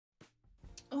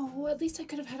Oh, at least I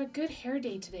could have had a good hair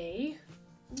day today.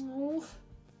 Oh.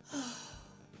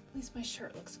 At least my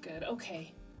shirt looks good.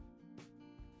 Okay.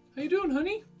 How you doing,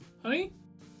 honey? Honey?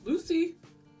 Lucy?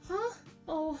 Huh?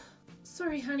 Oh,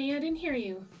 sorry, honey. I didn't hear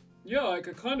you. Yeah, I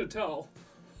could kind of tell.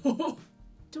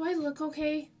 Do I look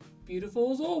okay?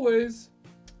 Beautiful as always.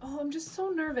 Oh, I'm just so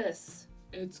nervous.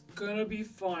 It's gonna be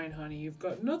fine, honey. You've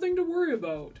got nothing to worry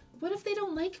about. What if they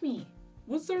don't like me?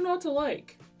 What's there not to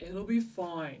like? It'll be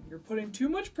fine. You're putting too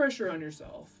much pressure on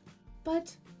yourself.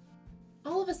 But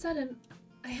all of a sudden,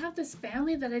 I have this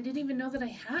family that I didn't even know that I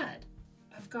had.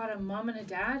 I've got a mom and a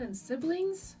dad and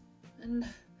siblings, and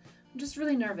I'm just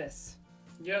really nervous.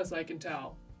 Yes, I can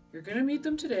tell. You're gonna meet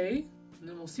them today, and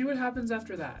then we'll see what happens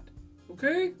after that.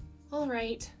 Okay? All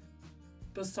right.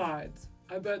 Besides,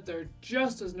 I bet they're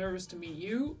just as nervous to meet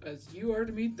you as you are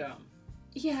to meet them.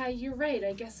 Yeah, you're right.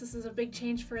 I guess this is a big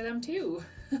change for them too.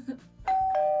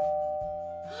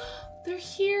 They're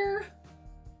here.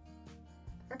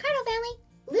 Ricardo Family,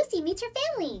 Lucy meets her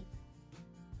family.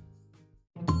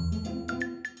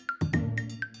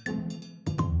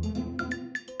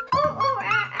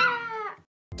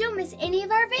 Don't miss any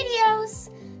of our videos.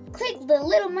 Click the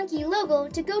little monkey logo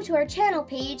to go to our channel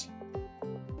page.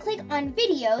 Click on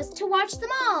videos to watch them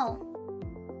all.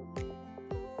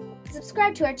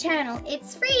 Subscribe to our channel,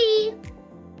 it's free.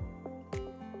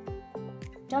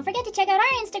 Don't forget to check out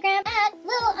our Instagram at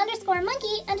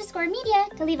little_monkey_media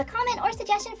to leave a comment or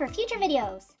suggestion for future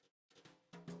videos.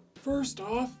 First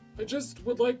off, I just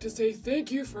would like to say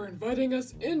thank you for inviting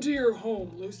us into your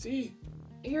home, Lucy.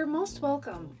 You're most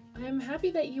welcome. I'm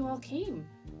happy that you all came.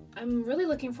 I'm really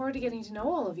looking forward to getting to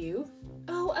know all of you.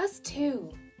 Oh, us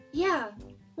too. Yeah,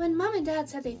 when Mom and Dad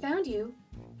said they found you,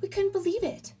 we couldn't believe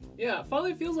it. Yeah, it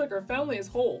finally feels like our family is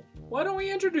whole. Why don't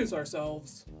we introduce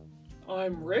ourselves?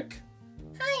 I'm Rick.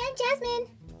 Hi, I'm Jasmine.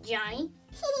 Johnny.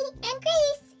 And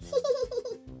Grace.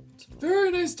 It's very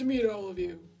nice to meet all of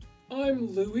you. I'm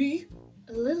Louie.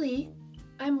 Lily.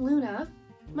 I'm Luna.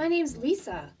 My name's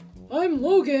Lisa. I'm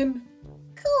Logan.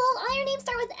 Cool, all your names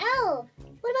start with L.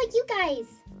 What about you guys?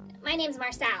 My name's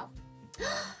Marcel.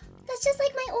 That's just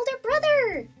like my older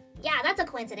brother. Yeah, that's a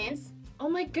coincidence. Oh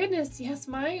my goodness, yes,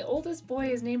 my oldest boy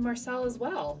is named Marcel as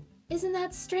well. Isn't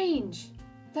that strange?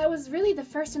 That was really the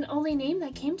first and only name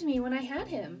that came to me when I had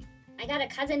him. I got a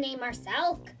cousin named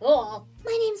Marcel. Cool.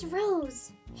 My name's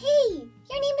Rose. Hey,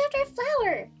 you're named after a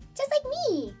flower, just like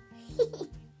me.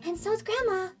 And so's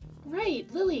Grandma.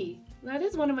 Right, Lily. That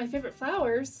is one of my favorite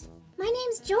flowers. My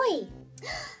name's Joy.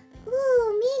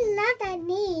 Ooh, me love that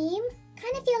name.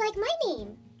 Kind of feel like my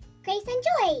name. Grace and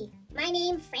Joy. My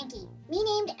name Frankie. Me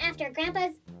named after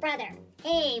Grandpa's brother.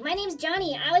 Hey, my name's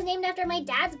Johnny. I was named after my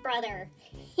dad's brother.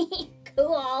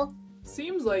 Cool.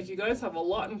 Seems like you guys have a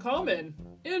lot in common.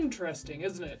 Interesting,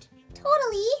 isn't it?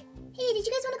 Totally. Hey, did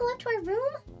you guys want to go up to our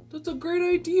room? That's a great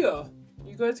idea.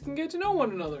 You guys can get to know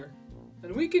one another.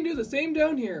 And we can do the same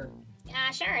down here.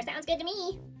 Sure. Sounds good to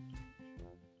me.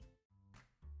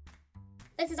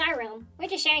 This is our room. We're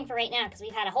just sharing for right now because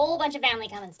we've had a whole bunch of family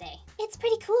come and stay. It's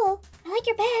pretty cool. I like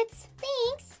your beds.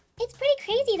 Thanks. It's pretty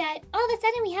crazy that all of a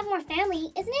sudden we have more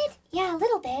family, isn't it? Yeah, a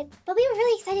little bit. But we were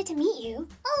really excited to meet you.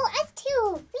 Oh, us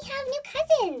too. We have new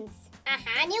cousins.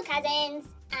 New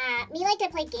cousins. Me like to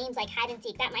play games like hide and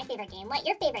seek. That's my favorite game. What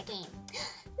your favorite game?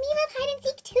 Me love hide and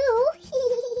seek too.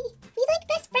 We like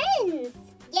best friends.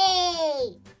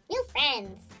 Yay! New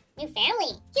friends. New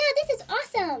family. Yeah, this is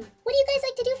awesome. What do you guys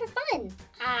like to do for fun?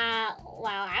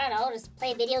 Well, I don't know. Just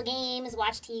play video games,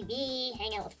 watch TV,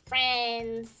 hang out with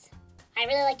friends. I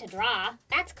really like to draw.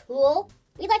 That's cool.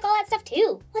 We like all that stuff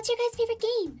too. What's your guys' favorite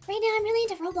game? Right now I'm really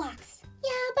into Roblox.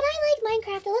 Yeah, but I like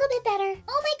Minecraft a little bit better.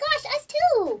 Oh my gosh, us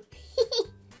too!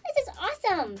 This is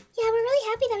awesome. Yeah, we're really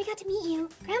happy that we got to meet you.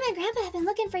 Grandma and Grandpa have been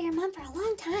looking for your mom for a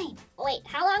long time. Wait,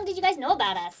 how long did you guys know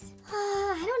about us?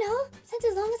 I don't know. Since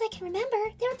as long as I can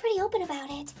remember, they were pretty open about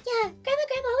it. Yeah, Grandma and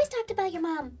Grandpa always talked about your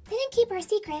mom. They didn't keep her a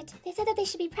secret. They said that they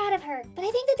should be proud of her, but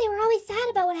I think that they were always sad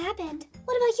about what happened.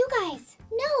 What about you guys?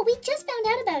 No, we just found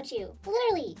out about you.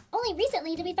 Literally. Only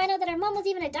recently did we find out that our mom was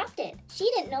even adopted. She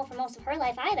didn't know for most of her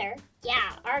life either.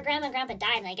 Yeah, our grandma and grandpa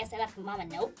died and I guess they left mom a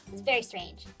note. It's very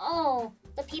strange. Oh,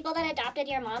 the people that adopted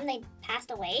your mom, they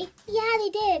passed away? Yeah, they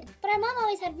did. But our mom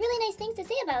always had really nice things to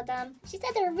say about them. She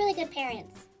said they were really good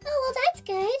parents. Oh, well, that's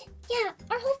good. Yeah,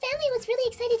 our whole family was really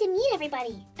excited to meet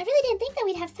everybody. I really didn't think that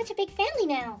we'd have such a big family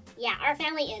now. Yeah, our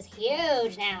family is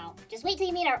huge now. Just wait till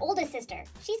you meet our oldest sister.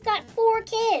 She's got 4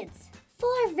 kids. 4,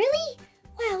 really?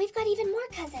 Wow, we've got even more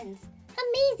cousins.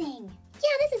 Amazing.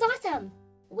 Yeah, this is awesome.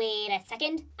 Wait a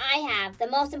second. I have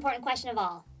the most important question of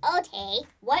all. Okay,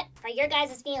 what are your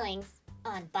guys' feelings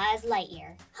on Buzz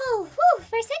Lightyear? Oh, whew,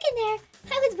 for a second there,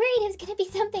 I was worried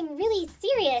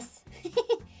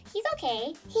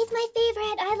okay. He's my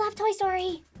favorite. I love Toy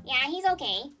Story. Yeah, he's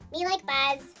okay. Me like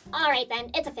Buzz. All right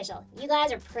then, it's official. You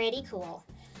guys are pretty cool.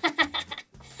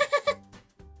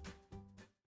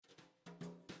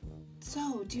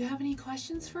 So, do you have any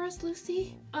questions for us,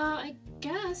 Lucy? I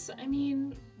guess. I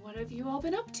mean, what have you all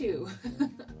been up to?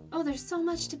 Oh, there's so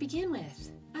much to begin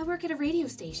with. I work at a radio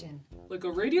station. Like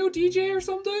a radio DJ or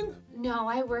something? No,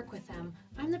 I work with them.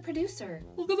 I'm the producer.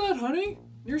 Look at that, honey.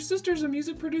 Your sister's a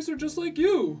music producer just like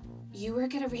you. You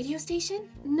work at a radio station?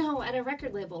 No, at a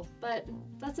record label, but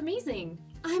that's amazing.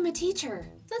 I'm a teacher.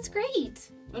 That's great.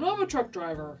 And I'm a truck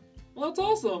driver. Well, that's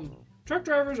awesome. Truck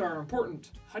drivers are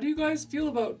important. How do you guys feel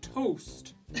about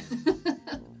toast?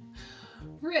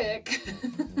 Rick.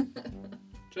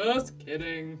 Just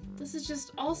kidding. This is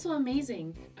just also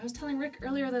amazing. I was telling Rick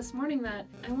earlier this morning that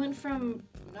I went from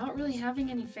not really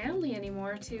having any family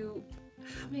anymore to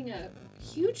having a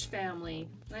huge family.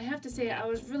 And I have to say, I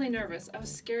was really nervous. I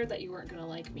was scared that you weren't gonna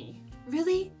like me.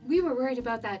 Really? We were worried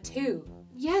about that too.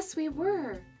 Yes, we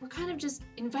were. We're kind of just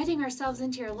inviting ourselves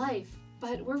into your life.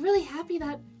 But we're really happy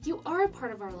that you are a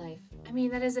part of our life. I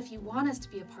mean, that is if you want us to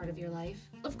be a part of your life.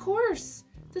 Of course!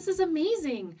 This is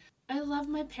amazing! I love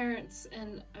my parents,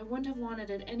 and I wouldn't have wanted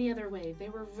it any other way. They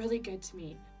were really good to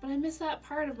me. But I miss that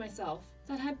part of myself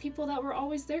that had people that were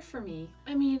always there for me.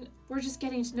 I mean, we're just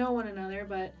getting to know one another,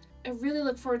 but I really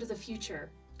look forward to the future.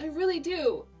 I really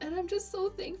do. And I'm just so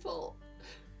thankful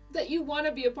that you want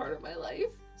to be a part of my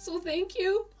life. So thank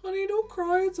you. Honey, don't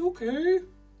cry. It's okay.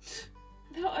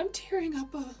 Now I'm tearing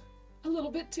up a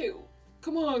little bit too.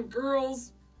 Come on,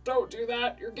 girls. Don't do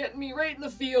that. You're getting me right in the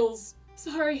feels.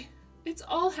 Sorry. It's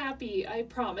all happy, I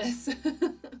promise.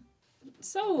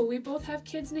 So, we both have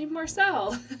kids named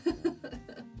Marcel.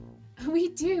 We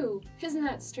do. Isn't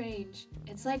that strange?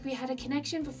 It's like we had a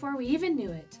connection before we even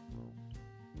knew it.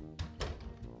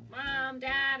 Mom,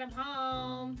 Dad, I'm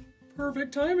home.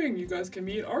 Perfect timing. You guys can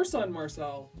meet our son,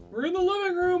 Marcel. We're in the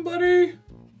living room, buddy.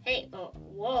 Hey,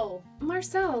 whoa.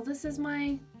 Marcel, this is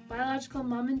my biological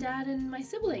mom and dad and my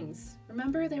siblings.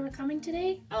 Remember they were coming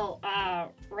today? Oh,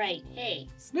 right. Hey.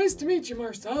 It's nice to meet you,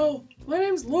 Marcel. My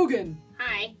name's Logan.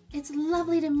 Hi. It's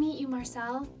lovely to meet you,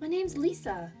 Marcel. My name's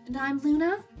Lisa. And I'm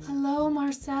Luna. Hello,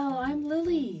 Marcel. I'm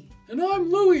Lily. And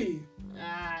I'm Louie.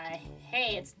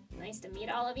 Hey, it's nice to meet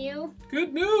all of you.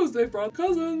 Good news, they brought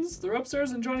cousins. They're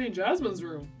upstairs in Johnny and Jasmine's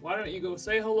room. Why don't you go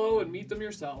say hello and meet them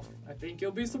yourself? I think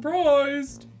you'll be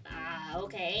surprised.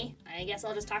 Okay. I guess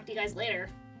I'll just talk to you guys later.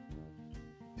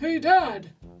 Hey,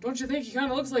 Dad. Don't you think he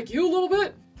kind of looks like you a little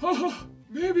bit?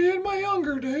 Maybe in my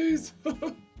younger days. This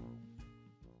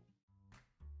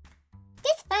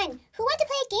fun. Who wants to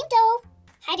play a game, though?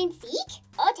 Hide and seek?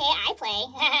 Okay, I play.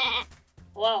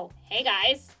 Whoa. Hey,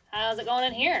 guys. How's it going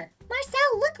in here?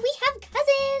 Marcel, look, we have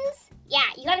cousins. Yeah,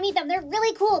 you gotta meet them. They're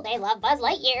really cool. They love Buzz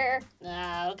Lightyear.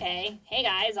 Okay. Hey,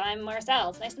 guys. I'm Marcel.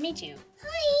 It's nice to meet you.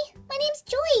 Hi, my name's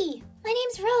Joy. My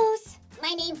name's Rose.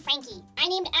 My name's Frankie. I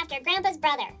named after Grandpa's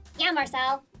brother. Yeah,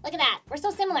 Marcel. Look at that. We're so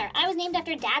similar. I was named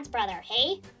after Dad's brother,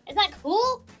 hey? Isn't that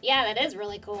cool? Yeah, that is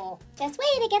really cool. Just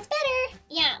wait, it gets better.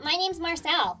 Yeah, my name's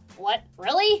Marcel. What?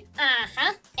 Really?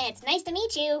 Uh-huh. It's nice to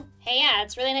meet you. Hey, yeah,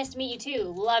 it's really nice to meet you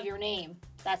too. Love your name.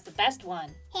 That's the best one.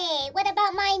 Hey, what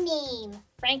about my name?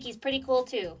 Frankie's pretty cool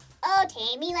too.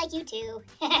 Okay, me like you too.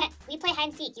 We play hide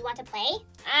and seek. You want to play?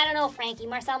 I don't know, Frankie.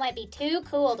 Marcel might be too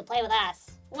cool to play with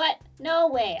us. What? No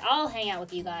way. I'll hang out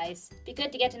with you guys. Be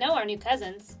good to get to know our new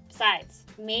cousins. Besides,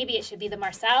 maybe it should be the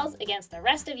Marcels against the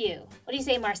rest of you. What do you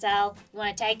say, Marcel? You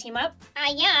want to tag team up?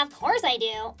 Yeah, of course I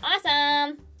do.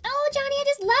 Awesome. Oh, Johnny, I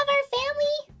just love our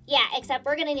family. Yeah, except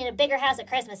we're gonna need a bigger house at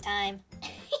Christmas time.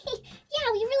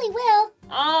 Yeah, we really will.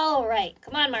 All right.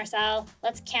 Come on, Marcel.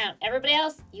 Let's count. Everybody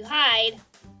else, you hide.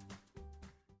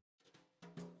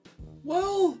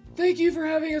 Well, thank you for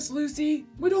having us, Lucy.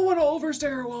 We don't want to overstay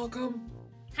our welcome.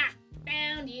 Ha!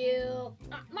 Found you.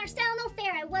 Marcel, no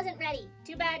fair. I wasn't ready.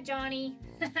 Too bad, Johnny.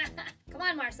 Come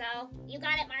on, Marcel. You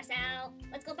got it, Marcel.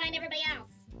 Let's go find everybody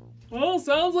else. Well,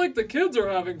 sounds like the kids are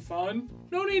having fun.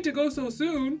 No need to go so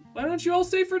soon. Why don't you all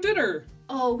stay for dinner?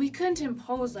 Oh, we couldn't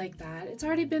impose like that. It's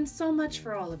already been so much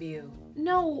for all of you.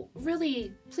 No,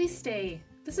 really, please stay.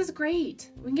 This is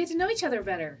great. We can get to know each other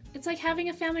better. It's like having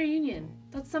a family reunion.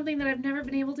 That's something that I've never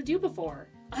been able to do before.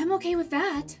 I'm okay with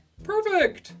that.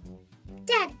 Perfect.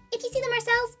 Dad, if you see the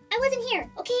Marcels, I wasn't here,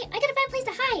 okay? I gotta find a place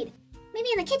to hide. Maybe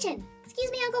in the kitchen.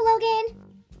 Excuse me, Uncle Logan.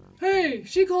 Hey,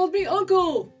 she called me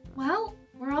Uncle. Well,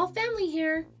 we're all family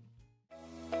here.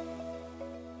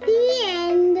 The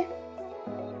end.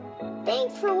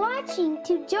 Thanks for watching.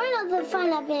 To join all the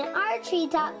fun up in our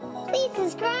treetop, please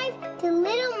subscribe to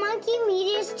Little Monkey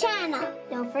Media's channel.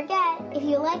 Don't forget, if If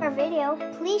you like our video,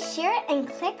 please share it and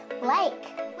click like.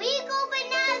 We go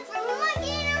bananas for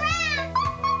monkeying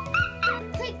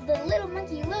around! Click the little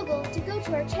monkey logo to go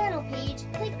to our channel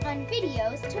page. Click on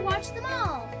videos to watch them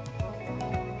all.